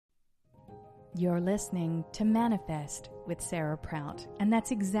You're listening to Manifest with Sarah Prout, and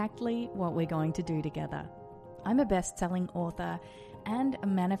that's exactly what we're going to do together. I'm a best-selling author and a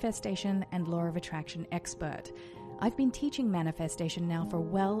manifestation and law of attraction expert. I've been teaching manifestation now for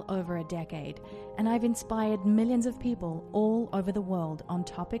well over a decade, and I've inspired millions of people all over the world on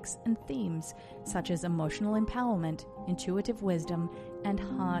topics and themes such as emotional empowerment, intuitive wisdom, and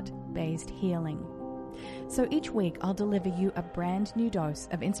heart-based healing. So each week I'll deliver you a brand new dose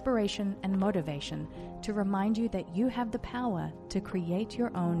of inspiration and motivation to remind you that you have the power to create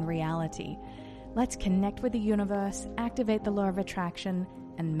your own reality. Let's connect with the universe, activate the law of attraction,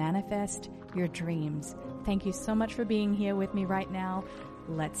 and manifest your dreams. Thank you so much for being here with me right now.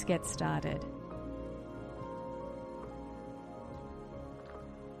 Let's get started.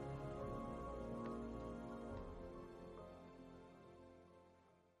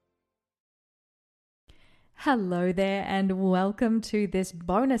 Hello there, and welcome to this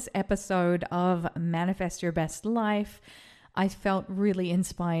bonus episode of Manifest Your Best Life. I felt really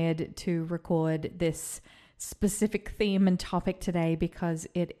inspired to record this specific theme and topic today because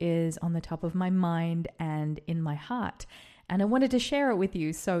it is on the top of my mind and in my heart. And I wanted to share it with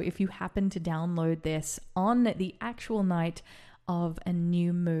you. So if you happen to download this on the actual night of a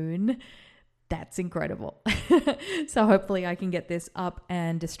new moon, that's incredible. So hopefully I can get this up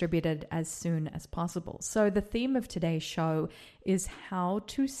and distributed as soon as possible. So the theme of today's show is how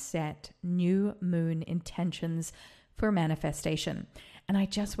to set new moon intentions for manifestation. And I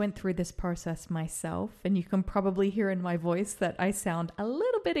just went through this process myself, and you can probably hear in my voice that I sound a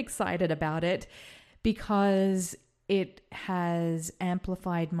little bit excited about it because it has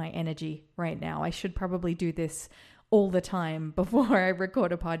amplified my energy right now. I should probably do this all the time before I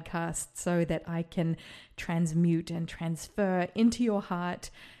record a podcast so that I can transmute and transfer into your heart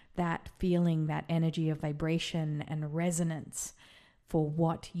that feeling, that energy of vibration and resonance for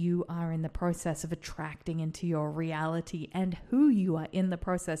what you are in the process of attracting into your reality and who you are in the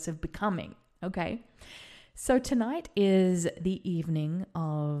process of becoming. Okay. So tonight is the evening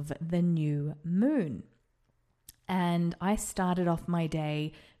of the new moon. And I started off my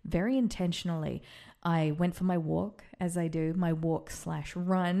day very intentionally. I went for my walk, as I do, my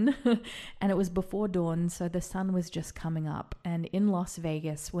walk/run, and it was before dawn, so the sun was just coming up. And in Las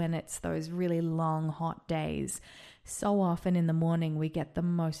Vegas, when it's those really long, hot days, so often in the morning we get the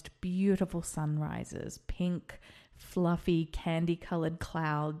most beautiful sunrises, pink, fluffy, candy-colored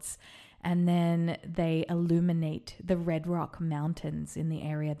clouds, and then they illuminate the Red Rock Mountains in the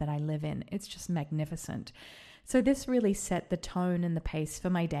area that I live in. It's just magnificent. So this really set the tone and the pace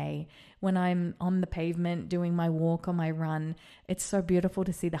for my day. When I'm on the pavement doing my walk or my run, it's so beautiful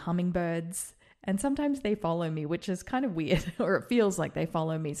to see the hummingbirds. And sometimes they follow me, which is kind of weird, or it feels like they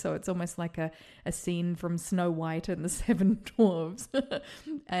follow me. So it's almost like a scene from Snow White and the Seven Dwarfs.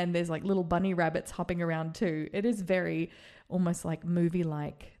 And there's like little bunny rabbits hopping around too. It is very almost like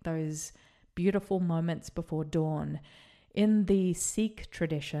movie-like, those beautiful moments before dawn. In the Sikh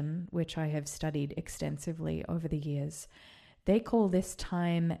tradition, which I have studied extensively over the years, they call this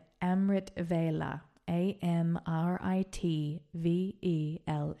time Amrit Vela, Amritvela.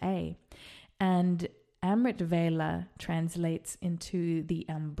 And Amrit Vela translates into the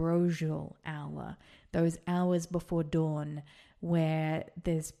ambrosial hour, those hours before dawn where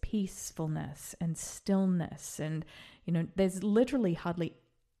there's peacefulness and stillness. And, there's literally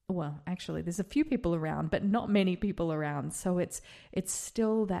there's a few people around, but not many people around. So it's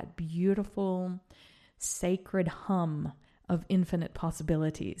still that beautiful, sacred hum of infinite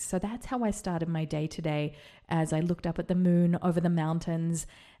possibilities. So that's how I started my day today as I looked up at the moon over the mountains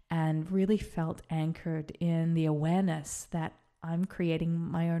and really felt anchored in the awareness that I'm creating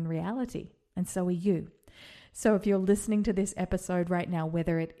my own reality. And so are you. So if you're listening to this episode right now,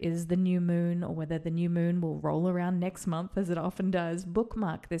 whether it is the new moon or whether the new moon will roll around next month, as it often does,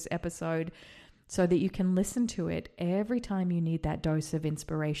 bookmark this episode so that you can listen to it every time you need that dose of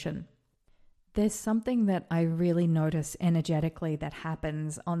inspiration. There's something that I really notice energetically that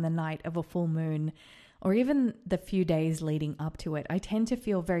happens on the night of a full moon, or even the few days leading up to it. I tend to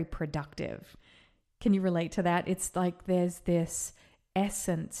feel very productive. Can you relate to that? It's like there's this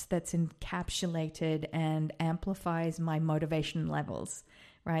essence that's encapsulated and amplifies my motivation levels,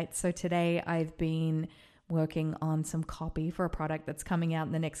 right? So today I've been working on some copy for a product that's coming out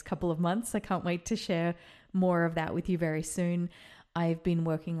in the next couple of months. I can't wait to share more of that with you very soon. I've been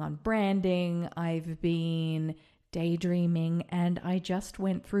working on branding. I've been daydreaming, and I just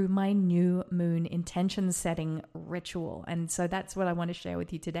went through my new moon intention setting ritual. And so that's what I want to share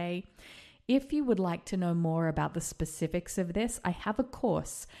with you today. If you would like to know more about the specifics of this, I have a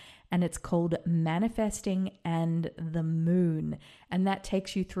course and it's called Manifesting and the Moon. And that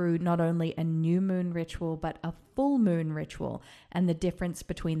takes you through not only a new moon ritual, but a full moon ritual and the difference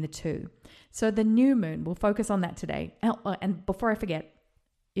between the two. So the new moon, we'll focus on that today. And before I forget,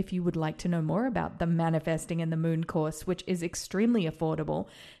 if you would like to know more about the Manifesting and the Moon course, which is extremely affordable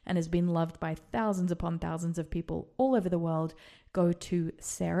and has been loved by thousands upon thousands of people all over the world, go to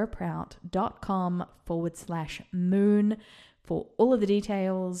sarahprout.com/moon for all of the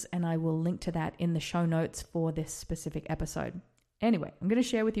details, and I will link to that in the show notes for this specific episode. Anyway, I'm going to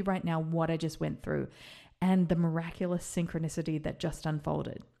share with you right now what I just went through and the miraculous synchronicity that just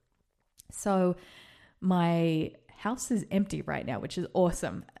unfolded. So my house is empty right now, which is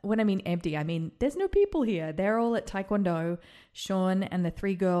awesome. When I mean empty, I mean there's no people here. They're all at Taekwondo. Sean and the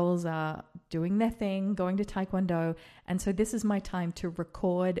 3 girls are doing their thing, going to Taekwondo. And so this is my time to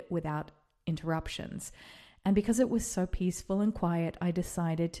record without interruptions. And because it was so peaceful and quiet, I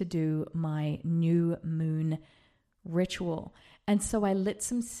decided to do my new moon ritual. And so I lit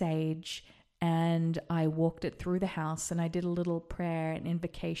some sage and I walked it through the house, and I did a little prayer and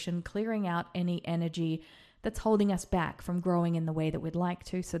invocation, clearing out any energy that's holding us back from growing in the way that we'd like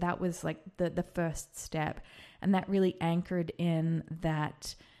to. So that was like the first step. And that really anchored in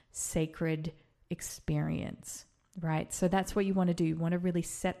that sacred experience, right? So that's what you want to do. You want to really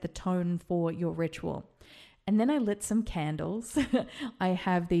set the tone for your ritual. And then I lit some candles. I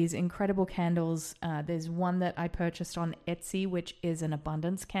have these incredible candles. There's one that I purchased on Etsy, which is an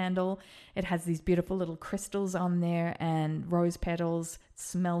abundance candle. It has these beautiful little crystals on there and rose petals. It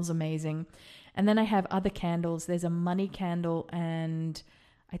smells amazing. And then I have other candles. There's a money candle and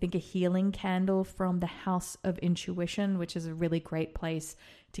I think a healing candle from the House of Intuition, which is a really great place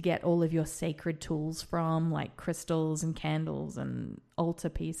to get all of your sacred tools from, like crystals and candles and altar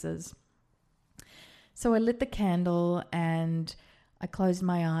pieces. So I lit the candle and I closed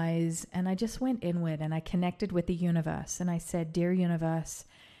my eyes and I just went inward and I connected with the universe. And I said, "Dear universe,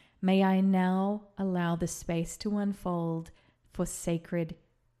 may I now allow the space to unfold for sacred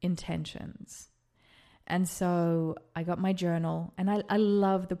intentions." And so I got my journal, and I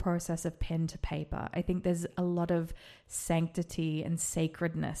love the process of pen to paper. I think there's a lot of sanctity and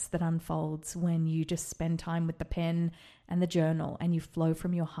sacredness that unfolds when you just spend time with the pen and the journal and you flow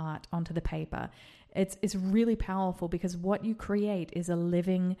from your heart onto the paper. It's really powerful because what you create is a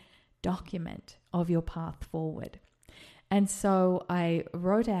living document of your path forward. And so I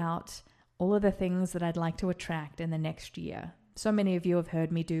wrote out all of the things that I'd like to attract in the next year. So many of you have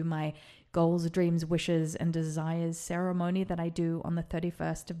heard me do my goals, dreams, wishes, and desires ceremony that I do on the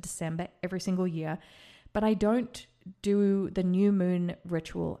 31st of December every single year. But I don't do the new moon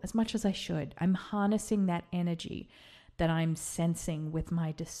ritual as much as I should. I'm harnessing that energy that I'm sensing with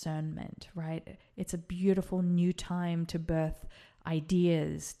my discernment, right? It's a beautiful new time to birth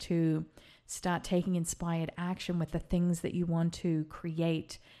ideas, to start taking inspired action with the things that you want to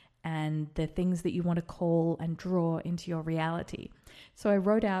create and the things that you want to call and draw into your reality. So I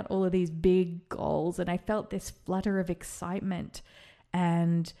wrote out all of these big goals and I felt this flutter of excitement,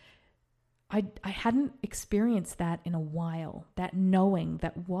 and I hadn't experienced that in a while, that knowing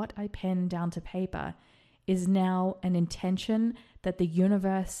that what I penned down to paper is now an intention that the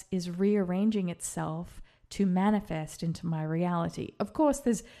universe is rearranging itself to manifest into my reality. Of course,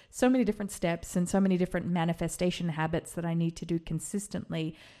 there's so many different steps and so many different manifestation habits that I need to do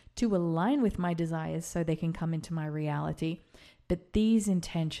consistently to align with my desires so they can come into my reality. But these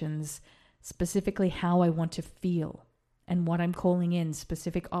intentions, specifically how I want to feel and what I'm calling in,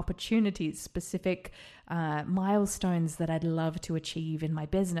 specific opportunities, specific milestones that I'd love to achieve in my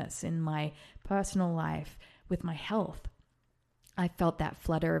business, in my personal life, with my health. I felt that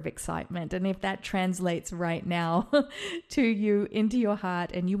flutter of excitement. And if that translates right now to you into your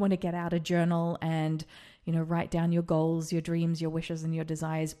heart and you want to get out a journal and, you know, write down your goals, your dreams, your wishes, and your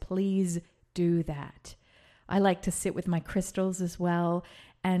desires, please do that. I like to sit with my crystals as well.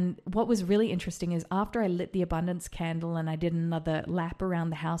 And what was really interesting is after I lit the abundance candle and I did another lap around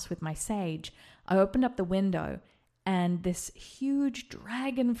the house with my sage, I opened up the window and this huge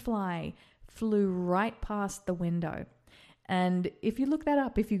dragonfly flew right past the window. And if you look that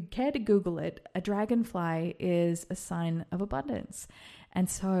up, if you care to Google it, a dragonfly is a sign of abundance. And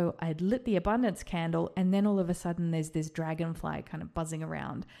so I'd lit the abundance candle and then all of a sudden there's this dragonfly kind of buzzing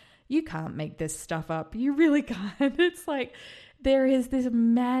around. You can't make this stuff up. You really can't. It's like there is this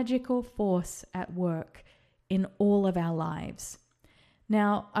magical force at work in all of our lives.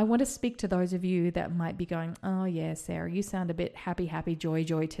 Now, I want to speak to those of you that might be going, "Oh yeah, Sarah, you sound a bit happy,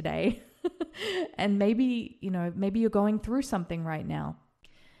 joy today." And maybe you're going through something right now.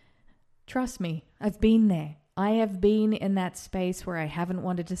 Trust me, I've been there. I have been in that space where I haven't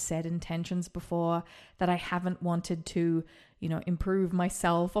wanted to set intentions before, that I haven't wanted to, improve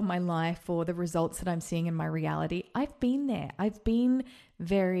myself or my life or the results that I'm seeing in my reality. I've been there. I've been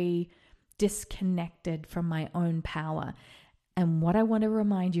very disconnected from my own power. And what I want to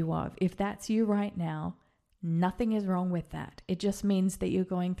remind you of, if that's you right now, nothing is wrong with that. It just means that you're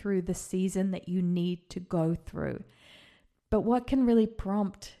going through the season that you need to go through. But what can really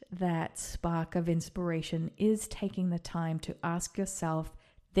prompt that spark of inspiration is taking the time to ask yourself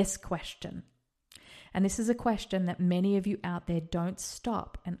this question. And this is a question that many of you out there don't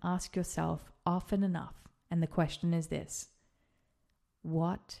stop and ask yourself often enough. And the question is this: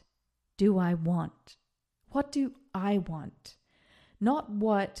 what do I want? What do I want? Not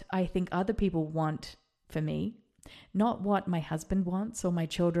what I think other people want for me, not what my husband wants or my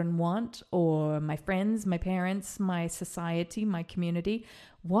children want or my friends, my parents, my society, my community.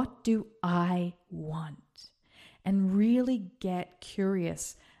 What do I want? And really get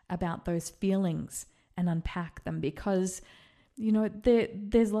curious about those feelings and unpack them, because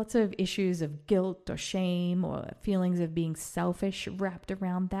there's lots of issues of guilt or shame or feelings of being selfish wrapped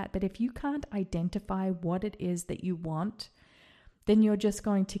around that. But if you can't identify what it is that you want, then you're just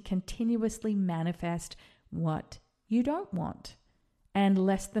going to continuously manifest what you don't want and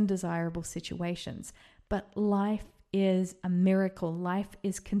less than desirable situations. But life is a miracle. Life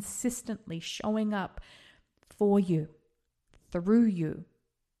is consistently showing up for you, through you.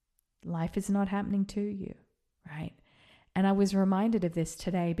 Life is not happening to you, right? And I was reminded of this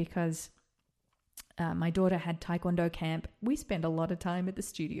today because my daughter had Taekwondo camp. We spend a lot of time at the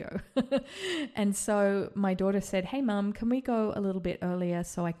studio. And so my daughter said, "Hey, Mum, can we go a little bit earlier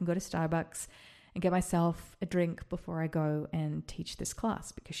so I can go to Starbucks and get myself a drink before I go and teach this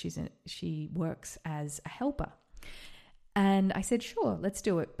class?" Because she works as a helper. And I said, "Sure, let's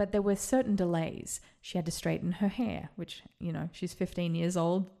do it." But there were certain delays. She had to straighten her hair, which, she's 15 years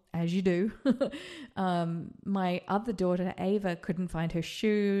old, as you do. My other daughter, Ava, couldn't find her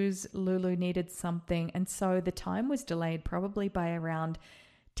shoes. Lulu needed something. And so the time was delayed probably by around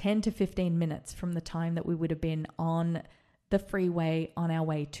 10 to 15 minutes from the time that we would have been on the freeway on our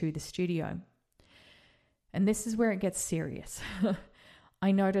way to the studio. And this is where it gets serious.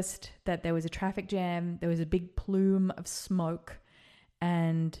 I noticed that there was a traffic jam. There was a big plume of smoke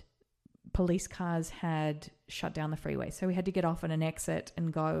and police cars had shut down the freeway. So we had to get off at an exit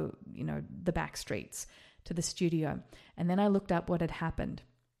and go, the back streets to the studio. And then I looked up what had happened.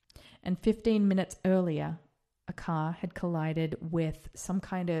 And 15 minutes earlier, a car had collided with some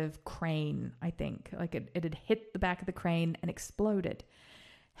kind of crane, I think. Like it had hit the back of the crane and exploded.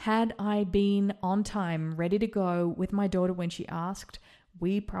 Had I been on time, ready to go with my daughter when she asked,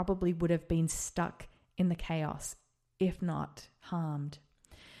 we probably would have been stuck in the chaos, if not harmed.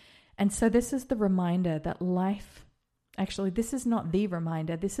 And so this is the reminder that life, actually, this is not the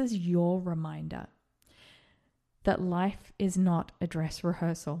reminder, this is your reminder that life is not a dress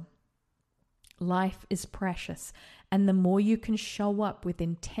rehearsal. Life is precious. And the more you can show up with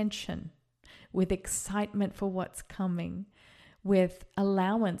intention, with excitement for what's coming, with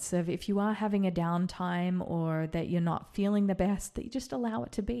allowance of if you are having a downtime or that you're not feeling the best, that you just allow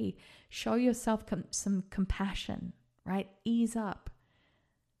it to be. Show yourself some compassion, right? Ease up.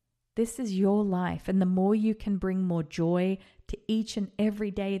 This is your life. And the more you can bring more joy to each and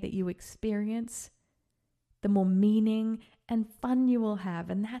every day that you experience, the more meaning and fun you will have.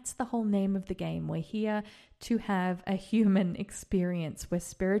 And that's the whole name of the game. We're here to have a human experience. We're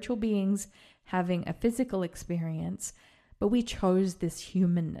spiritual beings having a physical experience, but we chose this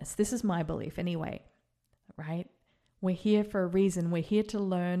humanness. This is my belief anyway, right? We're here for a reason. We're here to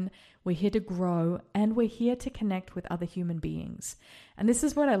learn, we're here to grow, and we're here to connect with other human beings. And this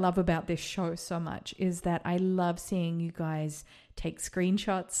is what I love about this show so much, is that I love seeing you guys take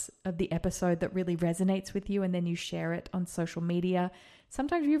screenshots of the episode that really resonates with you, and then you share it on social media.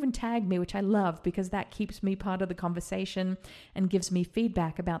 Sometimes you even tag me, which I love because that keeps me part of the conversation and gives me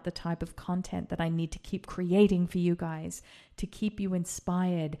feedback about the type of content that I need to keep creating for you guys to keep you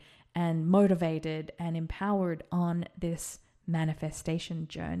inspired and motivated and empowered on this manifestation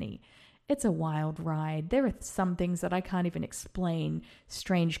journey. It's a wild ride. There are some things that I can't even explain.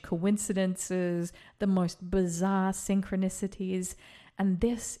 Strange coincidences, the most bizarre synchronicities. And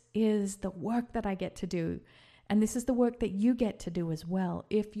this is the work that I get to do. And this is the work that you get to do as well,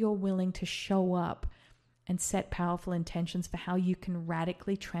 if you're willing to show up and set powerful intentions for how you can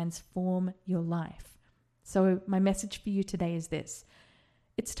radically transform your life. So my message for you today is this: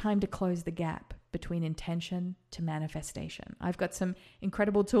 it's time to close the gap. between intention to manifestation. I've got some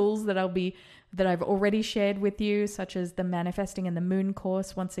incredible tools that I've already shared with you, such as the Manifesting in the Moon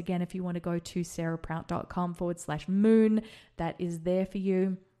course. Once again, if you want to go to sarahprout.com/moon, that is there for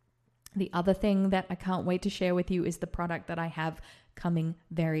you. The other thing that I can't wait to share with you is the product that I have coming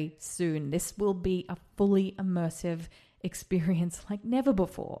very soon. This will be a fully immersive experience like never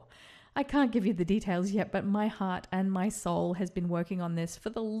before. I can't give you the details yet, but my heart and my soul has been working on this for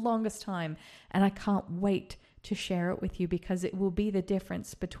the longest time, and I can't wait to share it with you because it will be the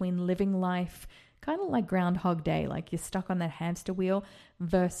difference between living life kind of like Groundhog Day, like you're stuck on that hamster wheel,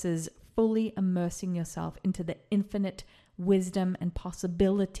 versus fully immersing yourself into the infinite wisdom and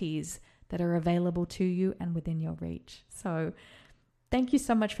possibilities that are available to you and within your reach. So thank you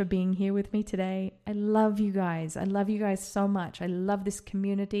so much for being here with me today. I love you guys. I love you guys so much. I love this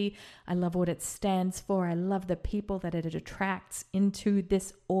community. I love what it stands for. I love the people that it attracts into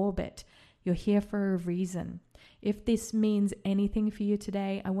this orbit. You're here for a reason. If this means anything for you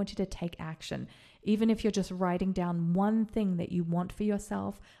today, I want you to take action. Even if you're just writing down one thing that you want for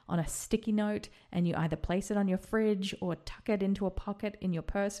yourself on a sticky note, and you either place it on your fridge or tuck it into a pocket in your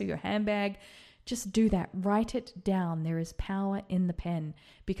purse or your handbag, just do that. Write it down. There is power in the pen,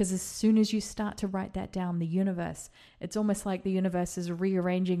 because as soon as you start to write that down, the universe, it's almost like the universe is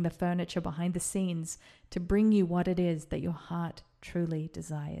rearranging the furniture behind the scenes to bring you what it is that your heart truly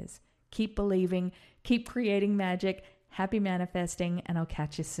desires. Keep believing, keep creating magic, happy manifesting, and I'll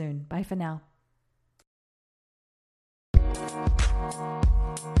catch you soon. Bye for now.